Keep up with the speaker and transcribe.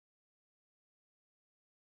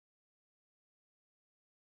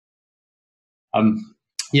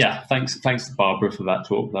Yeah, thanks to Barbara for that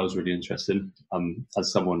talk. That was really interesting.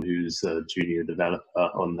 As someone who's a junior developer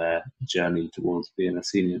on their journey towards being a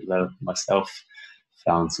senior developer myself,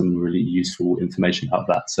 found some really useful information about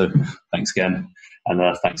that. So thanks again,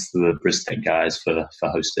 and thanks to the Bristech guys for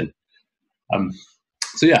hosting.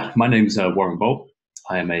 So yeah, my name is Warren Boult.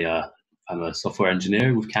 I'm a software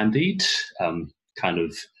engineer with Candide. Kind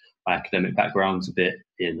of my academic background's a bit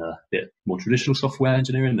more traditional software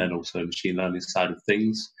engineering, and then also machine learning side of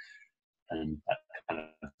things, and that kind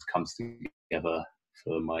of comes together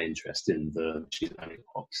for my interest in the machine learning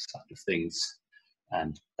ops side of things.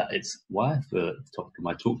 And that is why the topic of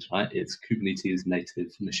my talk tonight is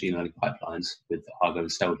Kubernetes-native machine learning pipelines with Argo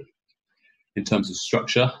and Seldon. In terms of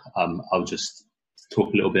structure, I'll just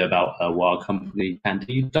talk a little bit about what our company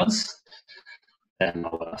Candide does. Then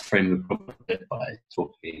I'll frame the problem a bit by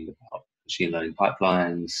talking about machine learning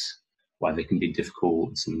pipelines, why they can be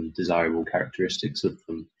difficult, some desirable characteristics of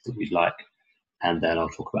them that we'd like. And then I'll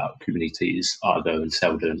talk about Kubernetes, Argo and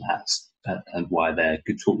Seldon and why they're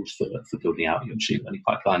good tools for building out your machine learning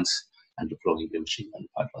pipelines and deploying your machine learning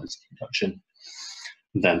pipelines in production.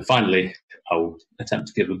 And then finally, I'll attempt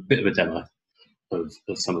to give a bit of a demo of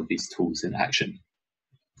some of these tools in action.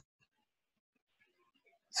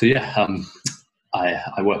 So yeah,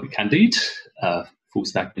 I work at Candide, full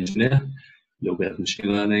stack engineer, a little bit of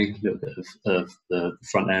machine learning, a little bit of the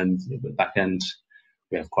front end, a little bit of back end.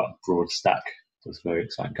 We have quite a broad stack. So it's a very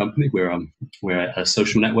exciting company. We're a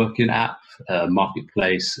social networking app,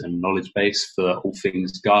 marketplace and knowledge base for all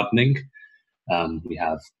things gardening. We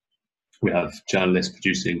have journalists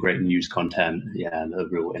producing great news content, and a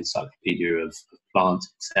real encyclopedia of plant,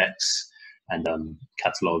 insects, and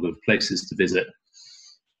catalogue of places to visit.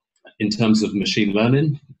 In terms of machine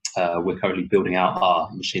learning, we're currently building out our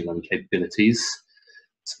machine learning capabilities.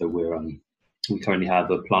 So we currently have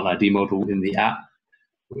a plant ID model in the app,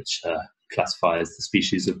 which classifies the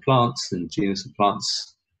species of plants and genus of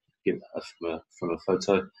plants from a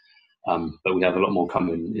photo. But we have a lot more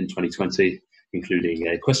coming in 2020, including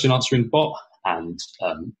a question answering bot and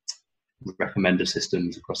recommender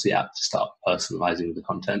systems across the app to start personalizing the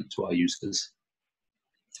content to our users.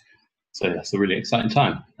 So yeah, it's a really exciting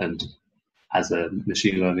time. And as a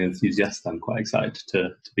machine learning enthusiast, I'm quite excited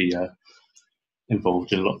to be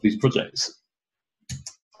involved in a lot of these projects.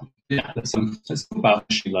 Yeah, let's talk about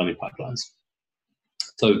machine learning pipelines.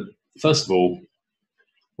 So first of all,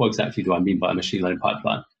 what exactly do I mean by a machine learning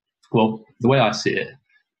pipeline? Well, the way I see it,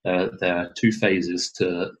 there are two phases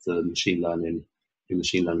to the machine learning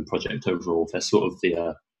project overall. There's sort of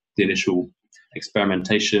the initial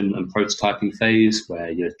experimentation and prototyping phase, where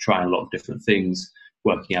you're trying a lot of different things,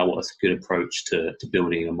 working out what's a good approach to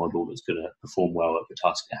building a model that's going to perform well at the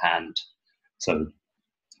task at hand. So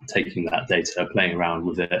taking that data, playing around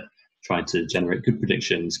with it, trying to generate good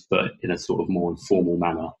predictions, but in a sort of more informal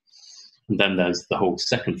manner. And then there's the whole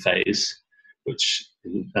second phase, which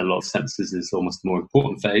in a lot of senses is almost the more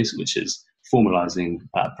important phase, which is formalizing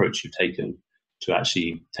that approach you've taken to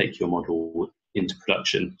actually take your model into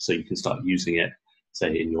production, so you can start using it,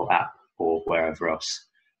 say, in your app or wherever else.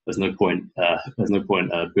 There's no point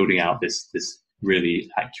building out this really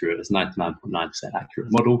accurate, this 99.9% accurate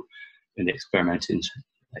model in the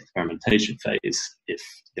experimentation phase if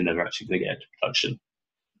you're never actually going to get into production.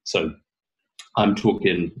 So I'm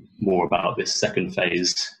talking more about this second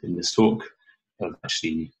phase in this talk of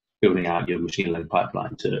actually building out your machine learning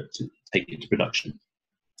pipeline to take it to production.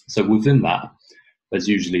 So within that, there's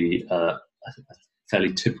usually a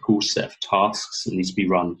fairly typical set of tasks that needs to be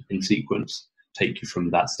run in sequence, take you from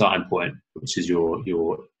that starting point, which is your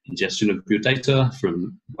ingestion of your data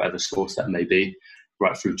from whatever source that may be,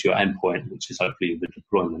 right through to your endpoint, which is hopefully the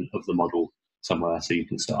deployment of the model somewhere so you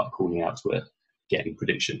can start calling out to it, getting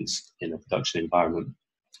predictions in a production environment.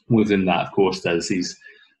 Within that, of course, there's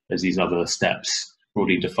these other steps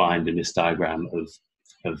broadly defined in this diagram of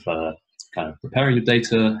kind of preparing the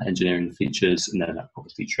data, engineering the features, and then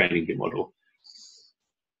obviously training your model.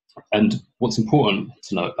 And what's important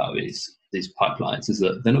to know about these pipelines is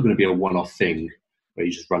that they're not going to be a one-off thing where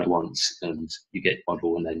you just run it once and you get your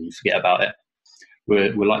model and then you forget about it.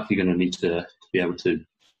 We're likely going to need to be able to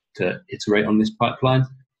iterate on this pipeline,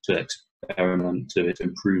 to experiment, to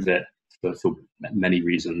improve it for many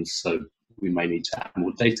reasons. So we may need to add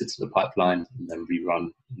more data to the pipeline and then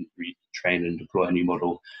rerun, retrain and deploy a new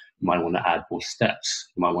model. You might want to add more steps.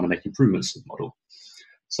 You might want to make improvements to the model.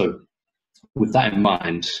 So with that in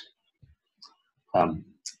mind,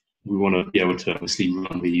 we want to be able to obviously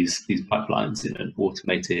run these pipelines in an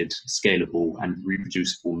automated, scalable and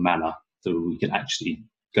reproducible manner, so we can actually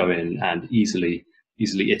go in and easily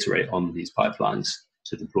iterate on these pipelines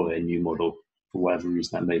to deploy a new model for whatever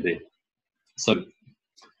reason that may be. So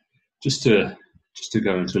just to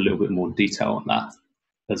go into a little bit more detail on that,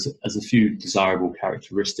 there's a few desirable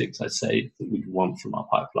characteristics, I'd say, that we want from our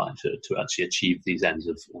pipeline to actually achieve these ends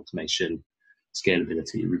of automation,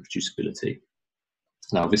 scalability, reproducibility.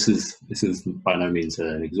 Now, this is by no means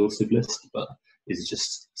an exhaustive list, but is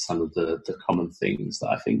just some of the common things that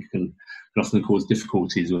I think can often cause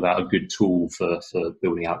difficulties without a good tool for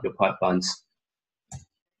building out your pipelines.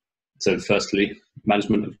 So firstly,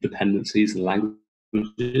 management of dependencies and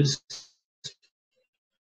languages.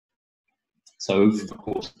 So over the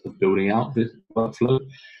course of building out this workflow,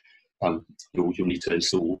 you'll need to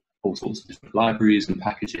install all sorts of different libraries and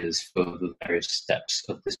packages for the various steps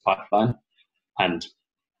of this pipeline. And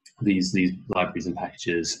these libraries and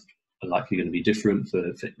packages are likely going to be different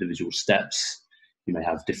for individual steps. You may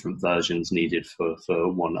have different versions needed for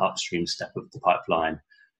one upstream step of the pipeline.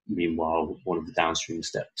 Meanwhile, one of the downstream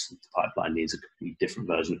steps of the pipeline needs a completely different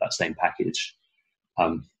version of that same package.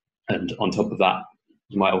 And on top of that,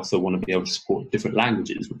 you might also want to be able to support different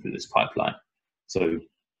languages within this pipeline. So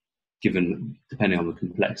depending on the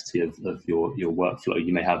complexity of your workflow,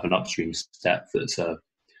 you may have an upstream step that's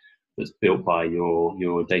built by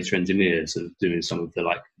your data engineers of doing some of the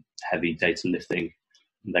heavy data lifting,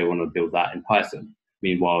 and they want to build that in Python.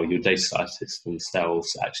 Meanwhile, your data scientists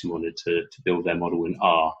themselves actually wanted to build their model in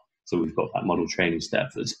R. So we've got that model training step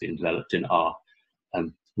that's been developed in R.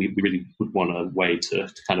 And we really would want a way to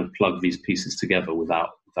kind of plug these pieces together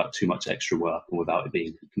without too much extra work and without it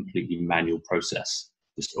being a completely manual process,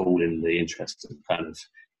 just all in the interest of kind of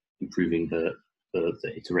improving the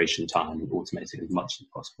iteration time and automating as much as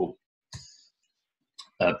possible.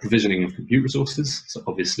 Provisioning of compute resources. So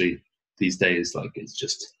obviously these days, it's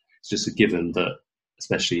just a given that,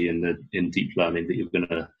 especially in deep learning, that you're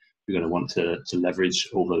gonna want to leverage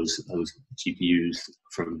all those GPUs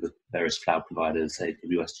from the various cloud providers,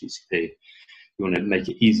 AWS, GCP. You want to make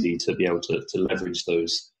it easy to be able to leverage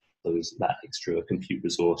that extra compute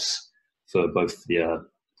resource for both the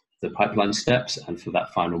pipeline steps and for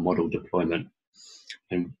that final model deployment.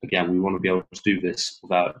 And again, we want to be able to do this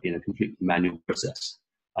without it being a completely manual process.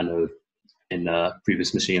 I know in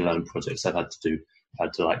previous machine learning projects I've had to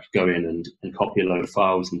go in and copy a load of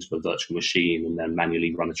files into a virtual machine and then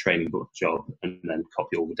manually run a training book job and then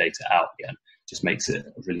copy all the data out again. Just makes it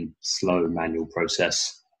a really slow manual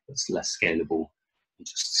process that's less scalable and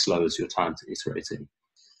just slows your time to iterating.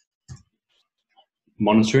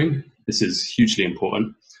 Monitoring. This is hugely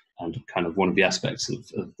important and kind of one of the aspects of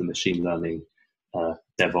the machine learning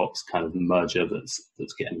DevOps kind of merger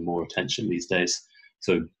that's getting more attention these days.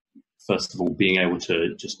 So first of all, being able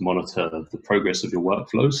to just monitor the progress of your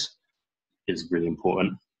workflows is really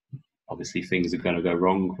important. Obviously, things are going to go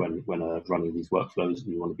wrong when running these workflows, and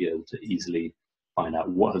you want to be able to easily find out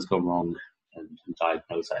what has gone wrong and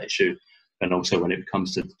diagnose that issue. And also, when it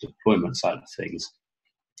comes to the deployment side of things,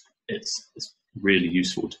 it's really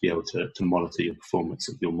useful to be able to monitor your performance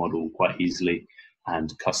of your model quite easily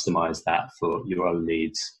and customize that for your own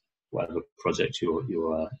needs, whatever project you're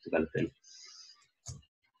developing.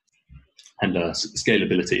 And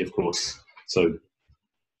scalability, of course. So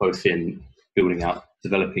both in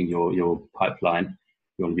developing your pipeline,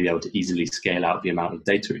 you want to be able to easily scale out the amount of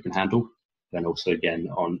data it can handle. Then also again,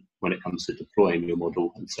 when it comes to deploying your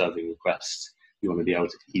model and serving requests, you want to be able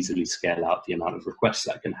to easily scale out the amount of requests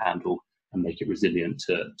that can handle and make it resilient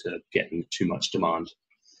to getting too much demand.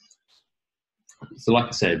 So like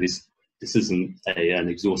I said, this isn't an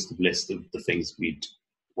exhaustive list of the things we'd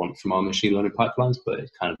want from our machine learning pipelines, but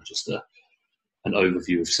it's kind of just an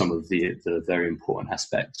overview of some of the very important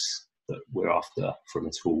aspects that we're after from a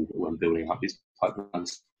tool when building out these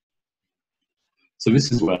pipelines. So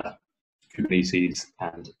this is where Kubernetes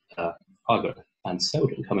and Argo and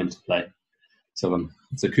Seldon come into play. So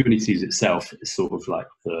Kubernetes itself is sort of like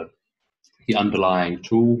the underlying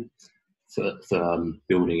tool for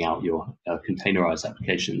building out your containerized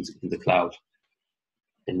applications in the cloud,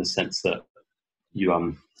 in the sense that you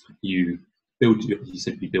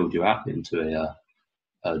simply build your app into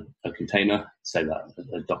a container, say that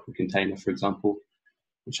a Docker container, for example,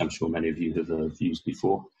 which I'm sure many of you have used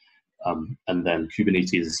before. And then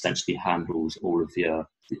Kubernetes essentially handles all of the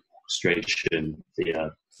orchestration,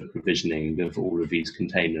 the provisioning of all of these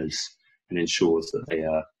containers, and ensures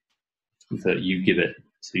that you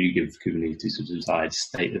give Kubernetes the desired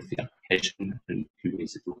state of the application, and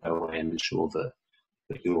Kubernetes will go away and ensure that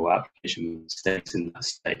your application stays in that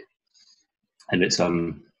state. And it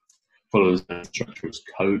follows a structure as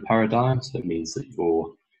code paradigm. So it means that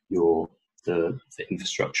the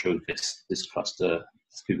infrastructure of this cluster,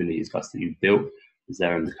 this Kubernetes cluster you built, is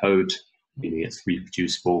there in the code, meaning it's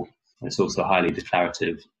reproducible, It's also highly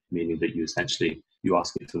declarative, meaning that you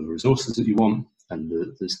ask it for the resources that you want, and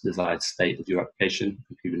the desired state of your application.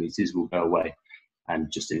 Kubernetes will go away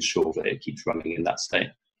and just ensure that it keeps running in that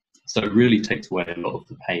state. So it really takes away a lot of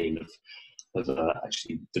the pain of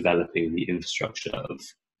actually developing the infrastructure, of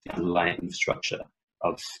the underlying infrastructure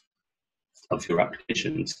of your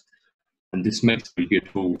applications. And this makes it a good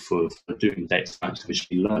tool for doing data science and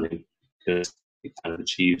machine learning, because it kind of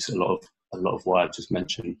achieves a lot of what I've just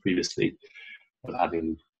mentioned previously, of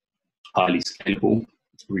having highly scalable,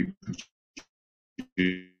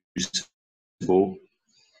 reproducible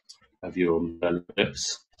of your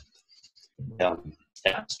analytics. It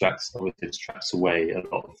abstracts away a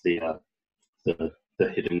lot of the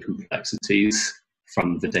hidden complexities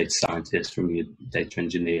from the data scientists, from your data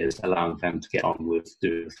engineers, allowing them to get on with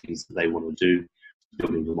doing the things that they want to do,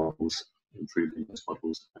 building the models, improving those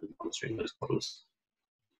models, and monitoring those models.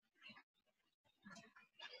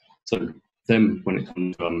 So then when it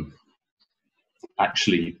comes to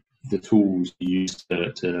actually the tools you use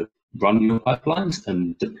to run your pipelines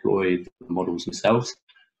and deploy the models themselves,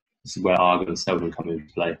 this is where Argo and Seldon come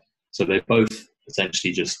into play. So they're both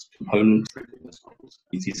essentially just components for those models.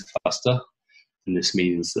 Kubernetes cluster, and this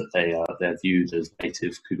means that they're viewed as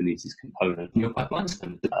native Kubernetes component in your pipelines,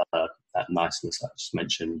 and that niceness I just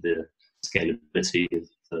mentioned, the scalability,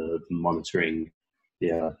 the monitoring,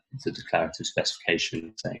 the declarative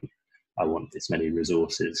specification saying, I want this many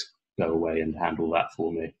resources, go away and handle that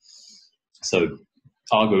for me. So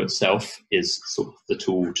Argo itself is sort of the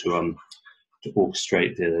tool to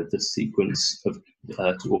orchestrate the sequence of,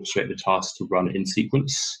 to orchestrate the tasks to run in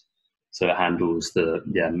sequence. So it handles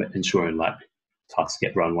ensuring like tasks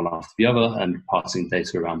get run one after the other and passing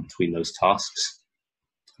data around between those tasks.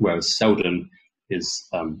 Whereas Seldon is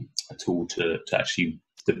a tool to actually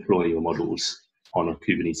deploy your models on a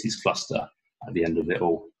Kubernetes cluster at the end of it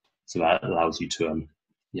all. So that allows you to,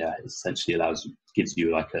 essentially gives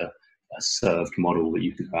you like a served model that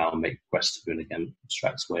you can go out and make requests to, and again,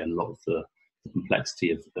 abstracts away a lot of the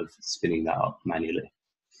complexity of spinning that up manually.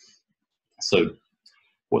 So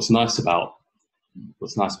what's nice about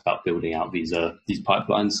building out these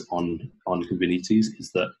pipelines on Kubernetes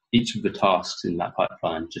is that each of the tasks in that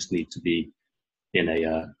pipeline just need to be in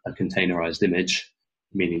a containerized image,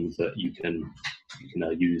 meaning that you can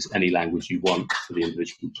use any language you want for the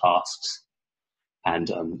individual tasks,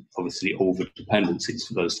 and obviously all the dependencies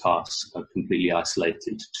for those tasks are completely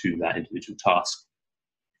isolated to that individual task.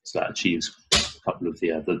 So that achieves a couple of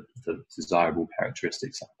the desirable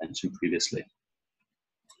characteristics I mentioned previously.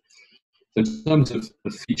 So in terms of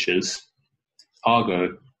the features,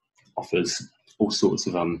 Argo offers all sorts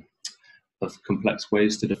of complex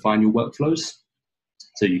ways to define your workflows.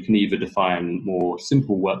 So you can either define more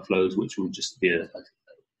simple workflows, which will just be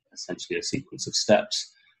essentially a sequence of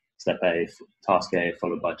steps, step A, task A,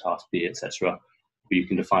 followed by task B, etc. Or you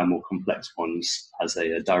can define more complex ones as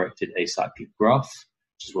a directed acyclic graph,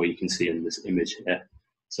 which is what you can see in this image here.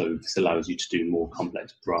 So this allows you to do more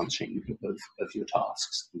complex branching of your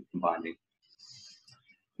tasks and combining.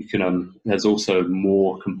 You can there's also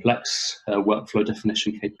more complex workflow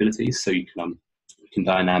definition capabilities. So you can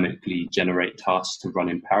dynamically generate tasks to run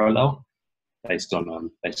in parallel based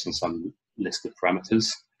on some list of parameters.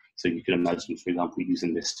 So you can imagine, for example,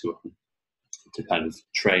 using this to kind of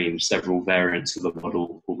train several variants of the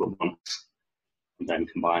model all at once, and then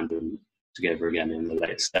combine them together again in the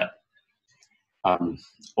later step.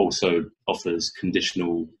 Also offers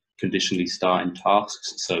conditionally starting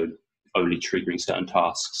tasks, so only triggering certain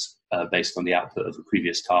tasks based on the output of a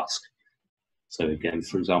previous task. So again,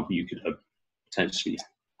 for example, you could potentially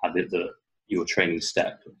have it that your training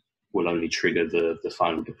step will only trigger the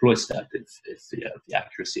final deploy step if the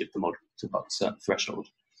accuracy of the model is above a certain threshold.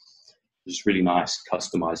 Just really nice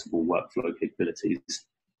customizable workflow capabilities.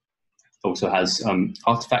 It also has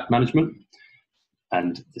artifact management,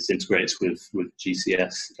 and this integrates with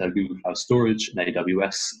GCS, Google Cloud Storage, and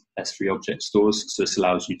AWS S3 object stores. So this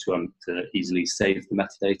allows you to easily save the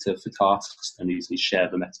metadata for tasks and easily share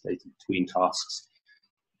the metadata between tasks.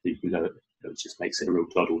 So you can it just makes it a real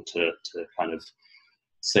doddle to kind of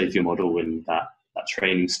save your model in that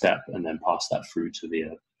training step and then pass that through to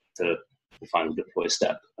the final deploy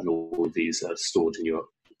step. And all of these are stored in your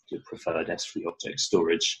preferred S3 object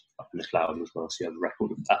storage up in the cloud as well, so you have a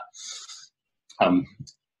record of that. And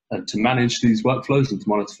to manage these workflows and to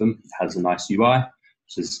monitor them, it has a nice UI,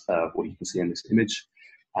 which is what you can see in this image.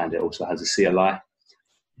 And it also has a CLI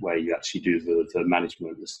where you actually do the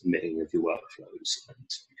management, the submitting of your workflows.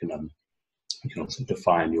 And you can also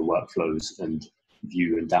define your workflows and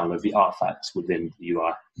view and download the artifacts within the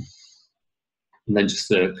UI. And then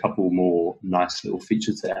just a couple more nice little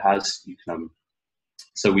features that it has. You can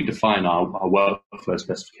so we define our workflow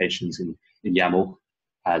specifications in YAML,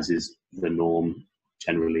 as is the norm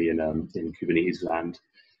generally in Kubernetes land.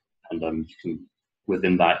 And you can,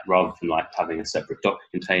 within that, rather than like having a separate Docker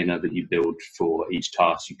container that you build for each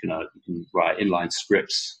task, you can write inline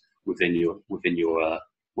scripts within your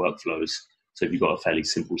workflows. So if you've got a fairly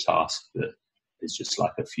simple task that is just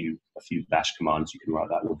like a few bash commands, you can write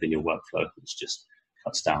that within your workflow, which just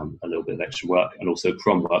cuts down a little bit of extra work. And also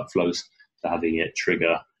cron workflows, for having it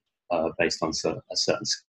trigger based on a certain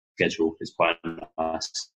schedule is quite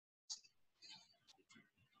nice.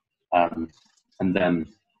 And then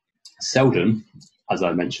Seldon, as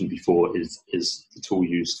I mentioned before, is the tool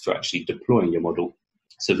used for actually deploying your model.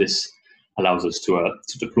 So this allows us to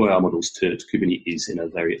deploy our models to Kubernetes in a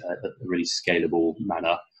really scalable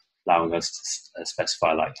manner, allowing us to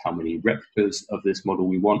specify like how many replicas of this model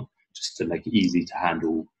we want, just to make it easy to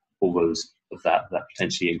handle all those of that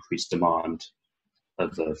potentially increased demand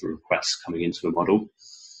of requests coming into a model.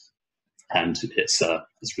 And it's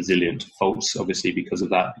resilient to faults, obviously, because of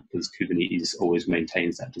that, because Kubernetes always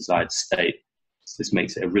maintains that desired state. So this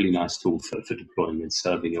makes it a really nice tool for deploying and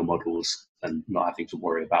serving your models and not having to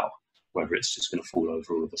worry about whether it's just going to fall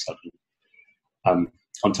over all of a sudden.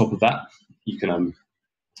 On top of that, you can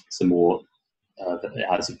some more. It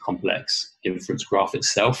has a complex inference graph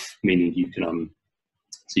itself, meaning you can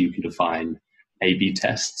define A/B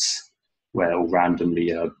tests where it'll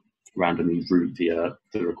randomly route the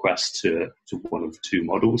request to one of two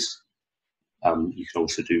models. You can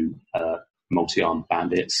also do multi-armed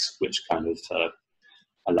bandits, which kind of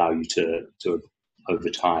allow you to over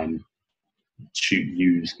time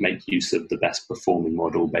make use of the best performing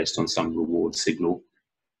model based on some reward signal.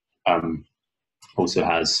 Also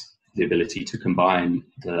has the ability to combine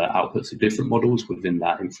the outputs of different models within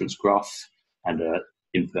that inference graph and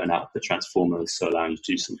input and output transformers, so allowing you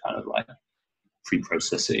to do some kind of like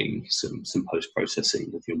pre-processing, some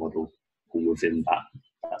post-processing of your model all within that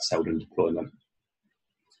Seldon deployment.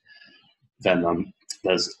 Then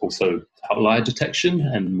there's also outlier detection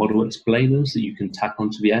and model explainers that you can tack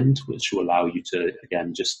onto the end, which will allow you to,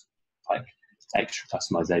 again, just like extra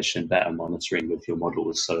customization, better monitoring of your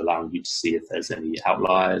models, so allowing you to see if there's any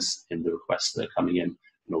outliers in the requests that are coming in,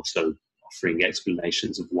 and also offering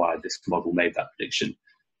explanations of why this model made that prediction.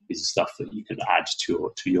 These are stuff that you can add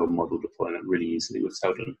to your model deployment really easily with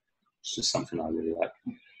Seldon. It's just something I really like.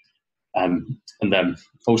 And then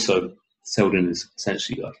also Seldon is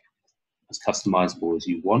essentially like as customizable as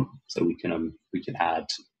you want. So we can add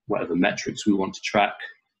whatever metrics we want to track,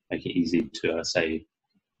 make it easy to say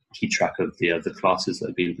keep track of the classes that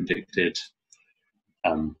have been predicted.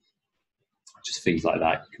 Just things like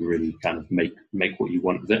that. You can really kind of make what you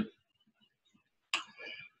want with it.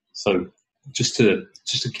 So just to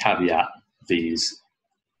caveat these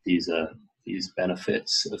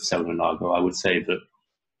benefits of Seldon and Argo, I would say that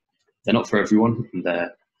they're not for everyone, and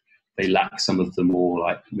they lack some of the more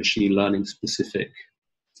like machine learning specific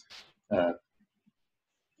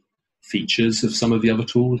features of some of the other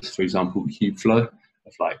tools. For example, Kubeflow,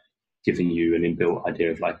 of like giving you an inbuilt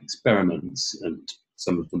idea of like experiments and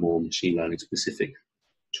some of the more machine learning specific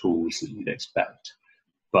tools that you'd expect.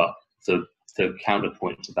 But the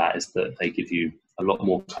counterpoint to that is that they give you a lot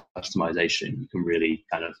more customization. You can really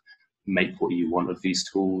kind of make what you want of these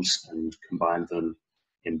tools and combine them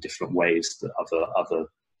in different ways that other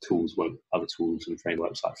tools and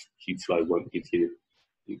frameworks like Kubeflow won't give you.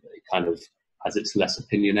 It kind of, as it's less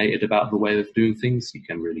opinionated about the way of doing things, you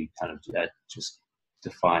can really kind of just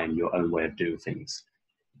define your own way of doing things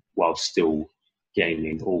while still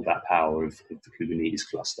gaining all that power of the Kubernetes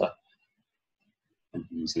cluster and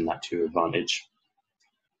using that to your advantage.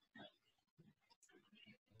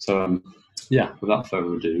 So yeah, without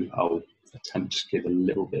further ado, I'll attempt to give a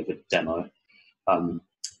little bit of a demo.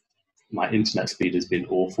 My internet speed has been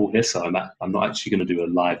awful here, so I'm not actually going to do a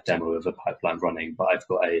live demo of a pipeline running, but I've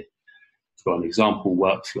got an example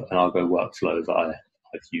workflow, an Argo workflow that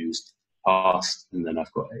I've used past, and then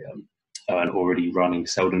I've got an already running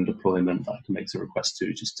Seldon deployment that I can make some requests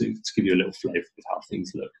to, just to give you a little flavor of how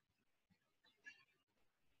things look.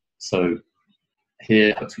 So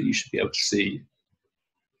here, hopefully you should be able to see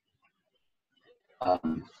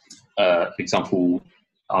example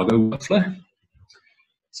Argo workflow.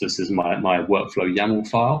 So this is my workflow YAML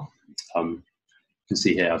file. You can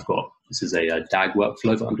see here this is a DAG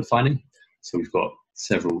workflow that I'm defining. So we've got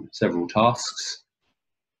several tasks,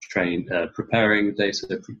 preparing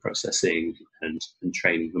data, pre-processing, and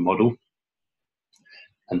training the model.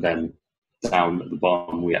 And then down at the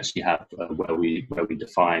bottom, we actually have where we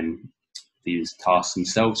define these tasks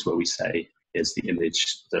themselves, where we say here's the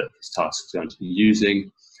image that this task is going to be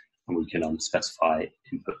using, and we can specify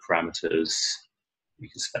input parameters. We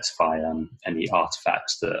can specify any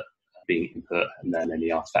artifacts that are being input, and then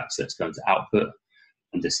any artifacts that's going to output.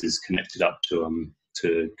 And this is connected up to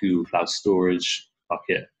Google Cloud Storage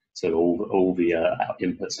bucket. So all the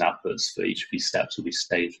inputs and outputs for each of these steps will be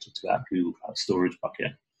saved to that Google Cloud Storage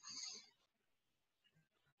bucket.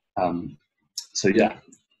 So yeah,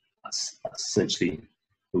 that's essentially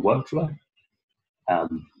the workflow.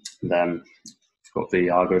 Then we've got the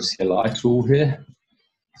Argo CLI tool here.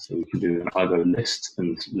 So we can do an Argo list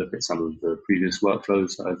and look at some of the previous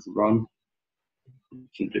workflows that I've run. We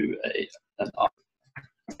can do an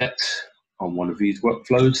architect on one of these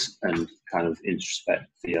workflows and kind of introspect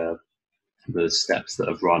the steps that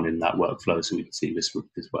have run in that workflow, so we can see this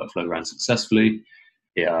workflow ran successfully.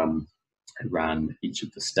 It ran each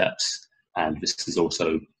of the steps, and this is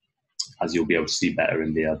also, as you'll be able to see better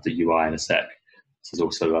in the UI in a sec, this is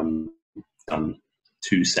also done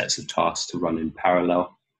 2 sets of tasks to run in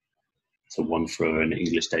parallel. So one for an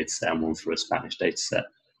English data set and one for a Spanish data set.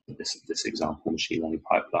 This example machine learning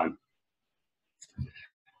pipeline.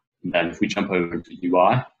 And then if we jump over into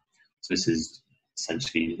UI, so this is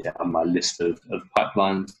essentially my list of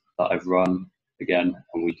pipelines that I've run again,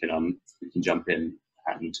 and we can jump in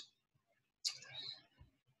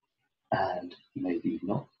and maybe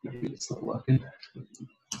it's not working.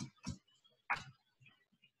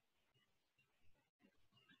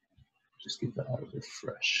 Just give that a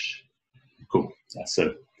refresh. Cool. Yeah,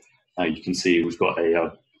 so now you can see we've got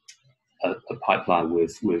a pipeline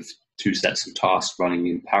with 2 sets of tasks running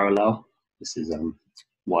in parallel. This is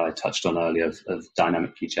what I touched on earlier of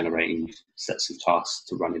dynamically generating sets of tasks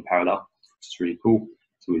to run in parallel, which is really cool.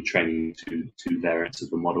 So we're training 2 variants of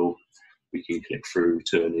the model. We can click through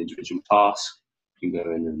to an individual task. We can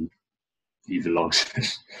go in and view the logs.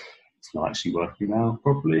 It's not actually working now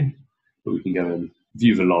properly, but we can go and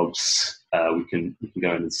view the logs. We can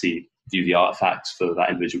go in and view the artifacts for that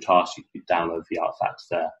individual task. You can download the artifacts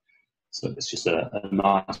there. So it's just a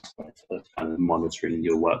nice way of kind of monitoring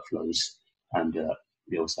your workflows. And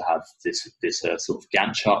we also have this sort of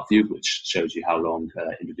Gantt chart view, which shows you how long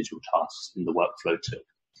individual tasks in the workflow took,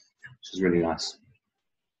 which is really nice.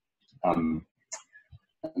 And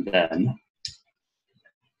then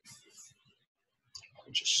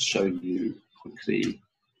I'll just show you quickly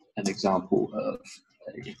an example of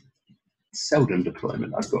a Seldon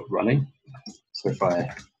deployment I've got running. So if I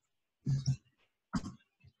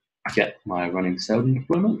get my running Seldon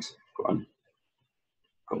deployment, got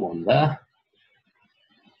one there.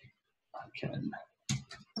 I can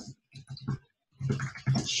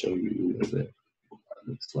show you a little bit what that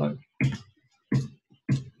looks like.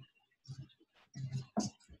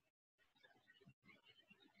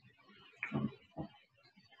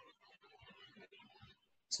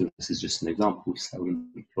 So this is just an example of Seldon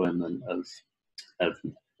deployment of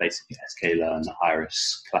basically sklearn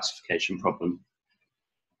iris classification problem.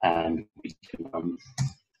 And we can,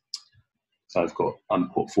 so I'm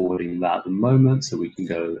port forwarding that at the moment, so we can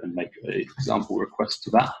go and make an example request to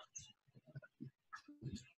that.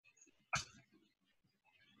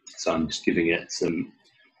 So I'm just giving it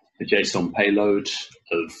a JSON payload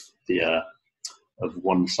of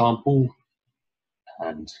one sample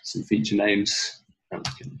and some feature names, and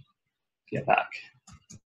we can get back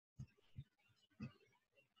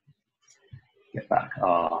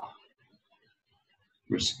our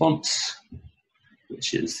response,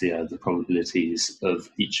 which is the probabilities of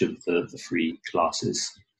each of the 3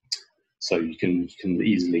 classes. So you can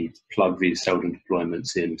easily plug these Seldon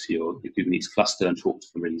deployments into your Kubernetes cluster and talk to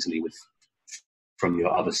them easily from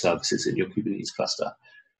your other services in your Kubernetes cluster.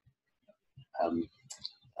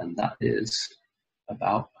 And that is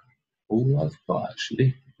about all I've got,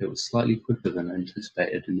 actually. It was slightly quicker than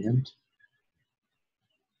anticipated in the end.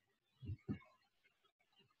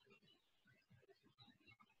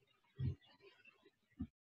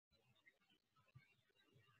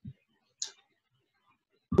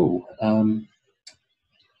 Cool.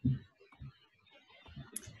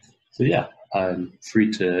 So yeah, I'm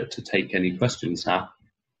free to take any questions now.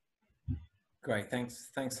 Great, thanks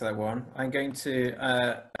for that, Warren. I'm going to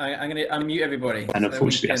unmute everybody. And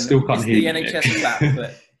unfortunately, I still can't hear you. The NHS clap,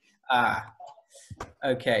 but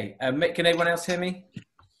okay. Can everyone else hear me?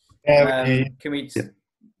 Yeah. Can we?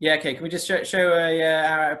 Yeah. Okay. Can we just show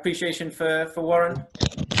our appreciation for Warren?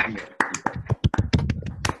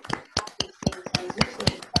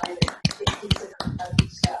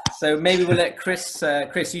 So maybe we'll let Chris,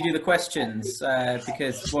 you do the questions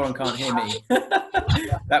because Warren can't hear me.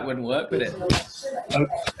 That wouldn't work, would it?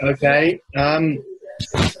 Okay.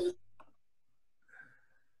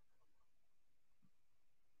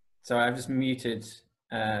 Sorry, I've just muted.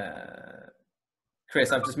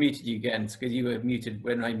 Chris, I've just muted you again because you were muted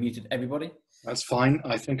when I muted everybody. That's fine.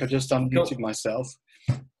 I think I just unmuted myself.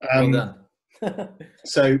 Well done.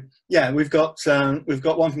 So yeah, we've got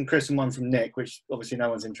one from Chris and one from Nick, which obviously no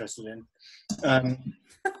one's interested in.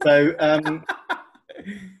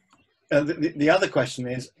 The other question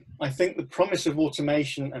is, I think the promise of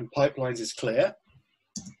automation and pipelines is clear,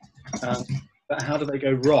 but how do they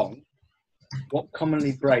go wrong? What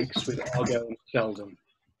commonly breaks with Argo and Seldon?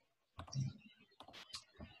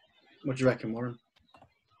 What do you reckon, Warren?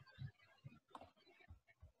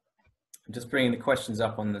 I'm just bringing the questions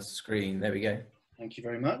up on the screen. There we go. Thank you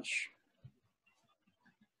very much.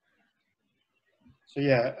 So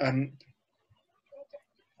yeah,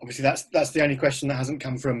 obviously that's the only question that hasn't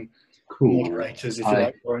come from moderators, if you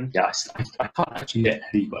like, Warren. Yes, I can't actually get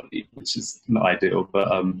anybody, which is not ideal,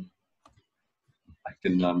 but I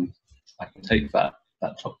can take that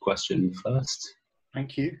top question first.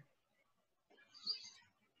 Thank you.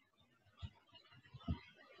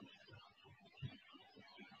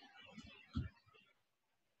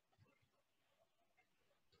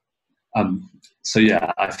 So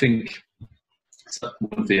yeah, I think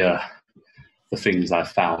one of the things I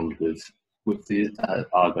found with the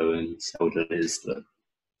Argo and Seldon is that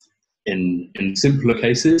in simpler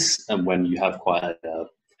cases, and when you have quite a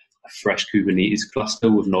fresh Kubernetes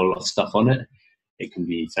cluster with not a lot of stuff on it, it can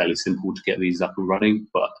be fairly simple to get these up and running.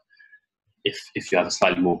 But if you have a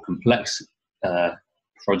slightly more complex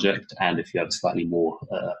project, and if you have a slightly more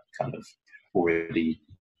kind of already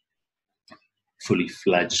fully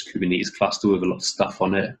fledged Kubernetes cluster with a lot of stuff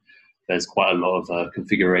on it, there's quite a lot of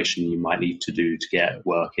configuration you might need to do to get it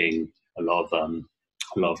working. A lot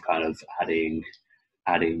of kind of adding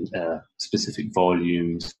specific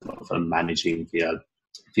volumes, a lot of managing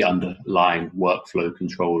the underlying workflow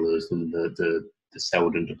controllers and the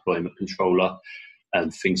Seldon deployment controller,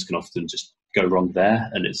 and things can often just go wrong there,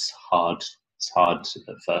 and it's hard at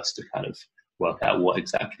first to kind of work out what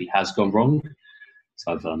exactly has gone wrong.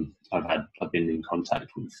 So I've been in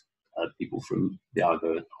contact with people from the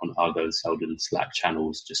Argo and Seldon Slack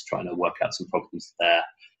channels, just trying to work out some problems there.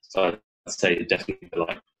 So I'd say definitely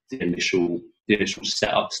like the initial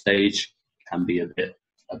setup stage can be a bit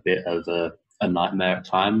of a nightmare at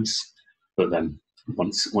times, but then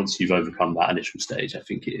once you've overcome that initial stage, I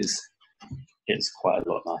think it's quite a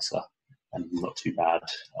lot nicer and not too bad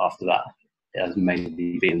after that. It has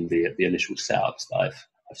mainly been the initial setups that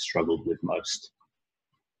I've struggled with most.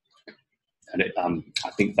 And I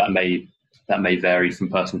think that may vary from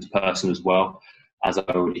person to person as well. As I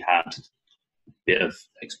already had a bit of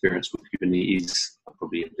experience with Kubernetes, I'm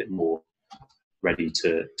probably a bit more ready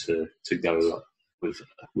to go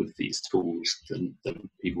with these tools than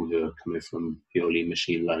people who are coming from purely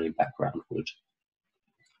machine learning background would.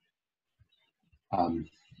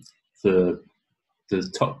 The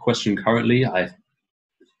top question currently, I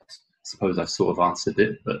suppose I've sort of answered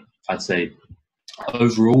it, but I'd say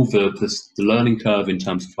overall the learning curve in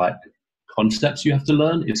terms of like concepts you have to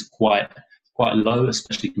learn is quite low,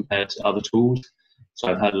 especially compared to other tools. So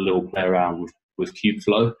I've had a little play around with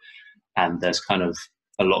Kubeflow, and there's kind of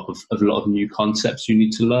a lot of new concepts you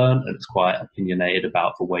need to learn, and it's quite opinionated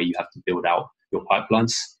about the way you have to build out your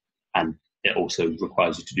pipelines, and it also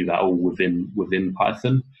requires you to do that all within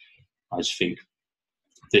Python. I just think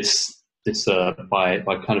this by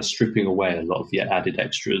kind of stripping away a lot of the added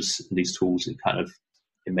extras in these tools, it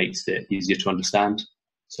makes it easier to understand.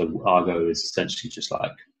 So Argo is essentially just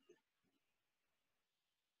like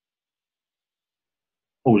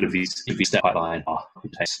all of these step pipeline are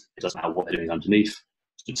context. It doesn't matter what they're doing underneath.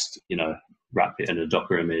 Just wrap it in a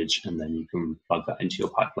Docker image, and then you can plug that into your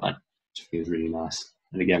pipeline, which I think is really nice.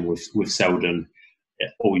 And again, with Seldon,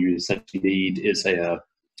 all you essentially need is a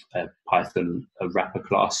Python wrapper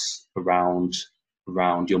class around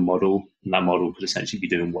your model, and that model could essentially be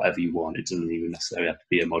doing whatever you want. It doesn't even necessarily have to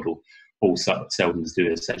be a model. All Seldon's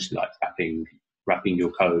doing is essentially like wrapping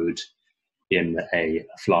your code in a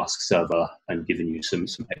Flask server and giving you some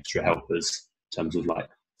extra helpers in terms of like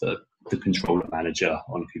the controller manager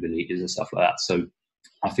on Kubernetes and stuff like that. So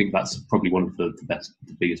I think that's probably one of the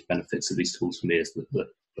biggest benefits of these tools for me, is that the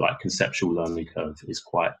like conceptual learning curve is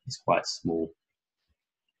quite small.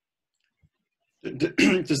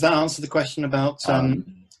 Does that answer the question about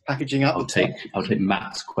packaging up? I'll take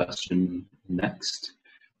Matt's question next.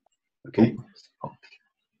 Okay.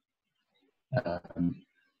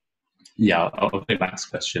 Yeah, I'll take Matt's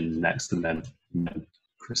question next, and then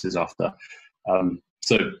Chris's after.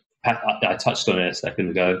 So I touched on it a second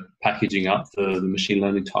ago. Packaging up the machine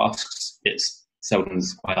learning tasks.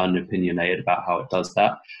 Seldon's quite unopinionated about how it does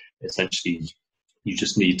that. Essentially, you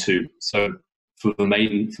just need to, so for the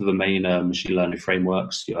main machine learning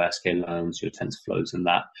frameworks, your sklearns, your TensorFlows, and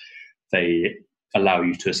that, they allow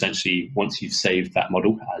you to essentially, once you've saved that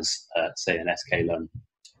model as say an sklearn,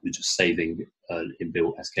 you're just saving an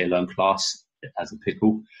inbuilt sklearn class as a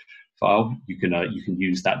pickle file. You can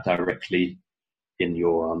use that directly in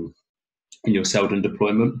your Seldon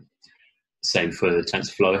deployment. Same for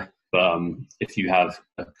TensorFlow. But if you have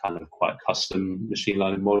a kind of quite custom machine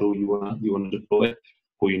learning model you want to deploy,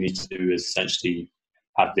 all you need to do is essentially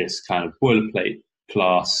have this kind of boilerplate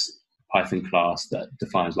class, Python class, that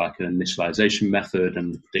defines like an initialization method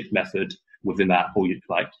and the predict method. Within that, you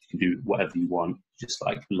can do whatever you want. Just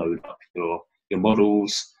like load up your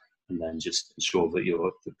models, and then just ensure that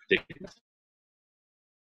the predicted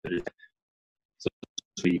method. So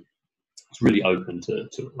it's really open to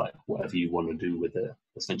like whatever you want to do with it,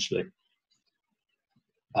 essentially.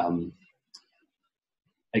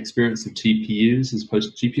 Experience of TPUs as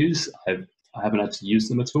opposed to GPUs, I haven't had to use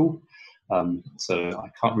them at all, so I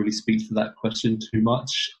can't really speak to that question too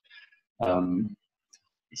much.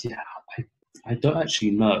 Yeah, I don't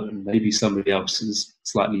actually know. Maybe somebody else is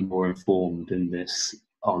slightly more informed in this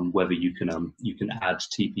on whether you can add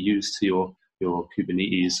TPUs to your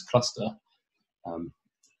Kubernetes cluster.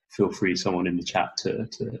 Feel free, someone in the chat, to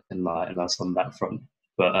enlighten us on that front.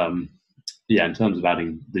 But yeah, in terms of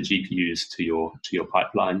adding the GPUs to your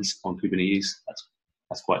pipelines on Kubernetes,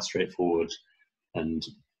 that's quite straightforward. And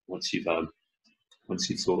once you've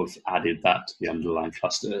sort of added that to the underlying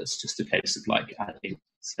cluster, it's just a case of like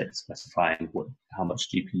specifying how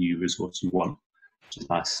much GPU resource you want, which is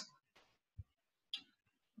nice.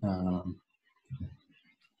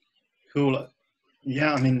 Cool.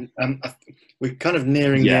 Yeah, I mean, we're kind of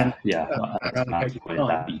nearing the end. Yeah, that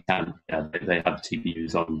you can. Yeah, they have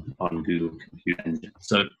TPUs on Google Compute Engine.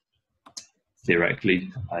 So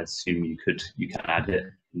theoretically, I assume you can add it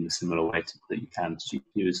in a similar way that you can to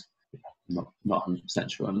GPUs. Not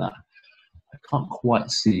 100% sure on that. I can't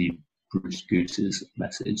quite see Bruce Goose's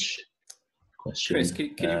message question. Chris,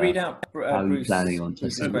 can you read out how are you planning on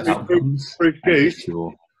testing Bruce's outcomes? Bruce Goose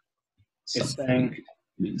is saying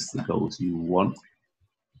meets the goals you want.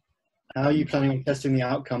 How are you planning on testing the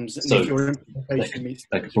outcomes? And So if your implementation meets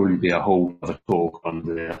there could probably be a whole other talk on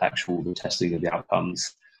the testing of the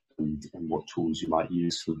outcomes and what tools you might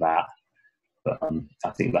use for that. But I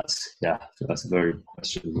think that's a very good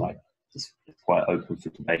question. Like, it's quite open for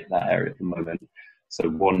debate, that area at the moment. So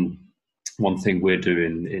one thing we're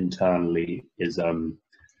doing internally is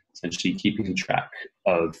essentially keeping track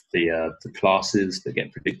of the classes that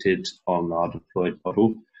get predicted on our deployed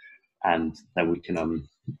model, and then we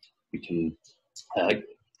can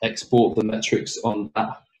export the metrics on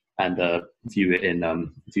that and view it in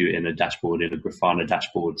a dashboard, in a Grafana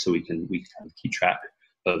dashboard, so we can kind of keep track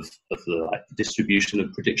of the distribution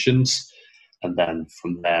of predictions. And then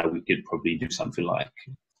from there, we could probably do something like,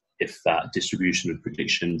 if that distribution of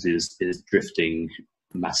predictions is drifting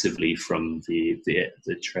massively from the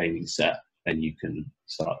training set, then you can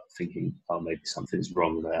start thinking, oh, maybe something's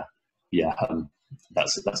wrong there. Yeah,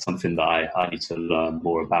 that's something that I need to learn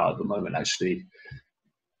more about at the moment, actually.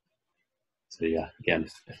 So yeah, again,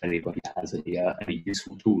 if anybody has any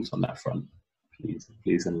useful tools on that front,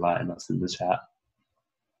 please enlighten us in the chat.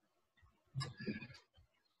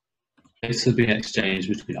 It's being exchanged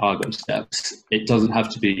between Argo steps. It doesn't have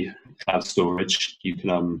to be cloud storage. You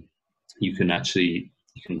can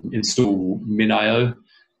install MinIO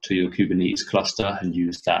to your Kubernetes cluster and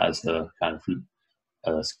use that as a kind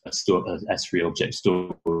of S3 object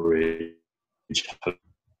storage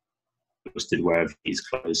hosted wherever it's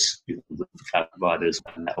close. The cloud providers,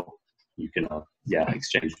 and you can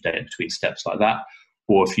exchange data between steps like that.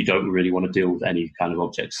 Or if you don't really want to deal with any kind of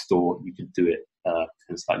object store, you can do it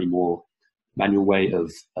in a slightly more manual way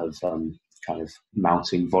of kind of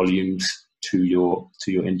mounting volumes to your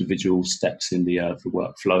individual steps in the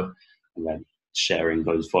workflow, and then sharing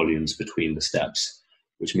those volumes between the steps,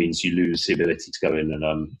 which means you lose the ability to go in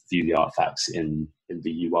and view the artifacts in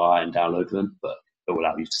the UI and download them, but it will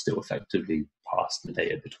allow you to still effectively pass the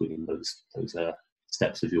data between those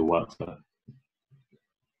steps of your workflow.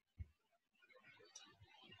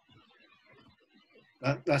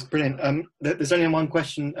 That's brilliant. There's only one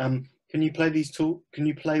question. Can you play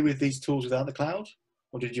with these tools without the cloud,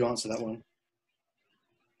 or did you answer that one?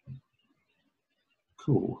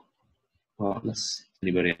 Cool. Well, unless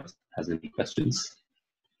anybody else has any questions,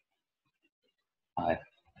 I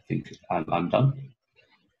think I'm done.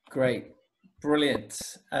 Great.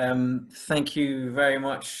 Brilliant. Thank you very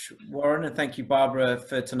much, Warren, and thank you, Barbara,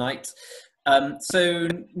 for tonight. So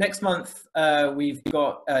next month, we've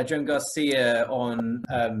got Joan Garcia on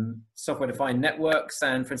software-defined networks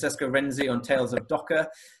and Francesco Renzi on Tales of Docker.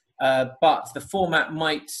 But the format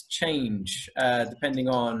might change depending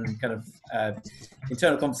on kind of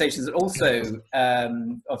internal conversations. And also,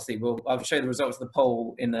 obviously, I'll show the results of the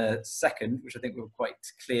poll in a second, which I think were quite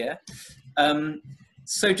clear.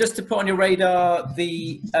 So just to put on your radar,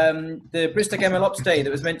 the Bristech MLOps Day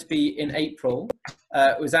that was meant to be in April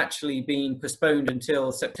was actually being postponed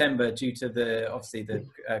until September due to obviously the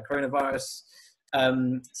coronavirus.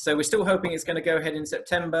 So we're still hoping it's going to go ahead in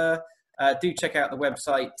September. Do check out the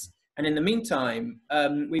website. And in the meantime,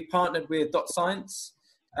 we partnered with .science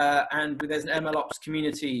and there's an MLOps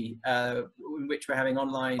community in which we're having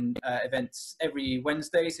online events every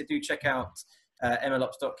Wednesday. So do check out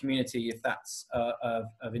mlops.community if that's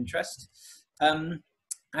of interest.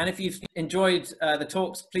 And if you've enjoyed the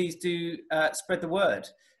talks, please do spread the word.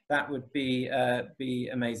 That would be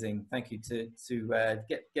amazing. Thank you to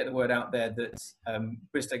get the word out there that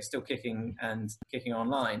Bristech is still kicking and kicking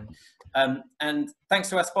online. And thanks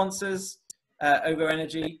to our sponsors, OVO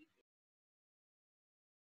Energy,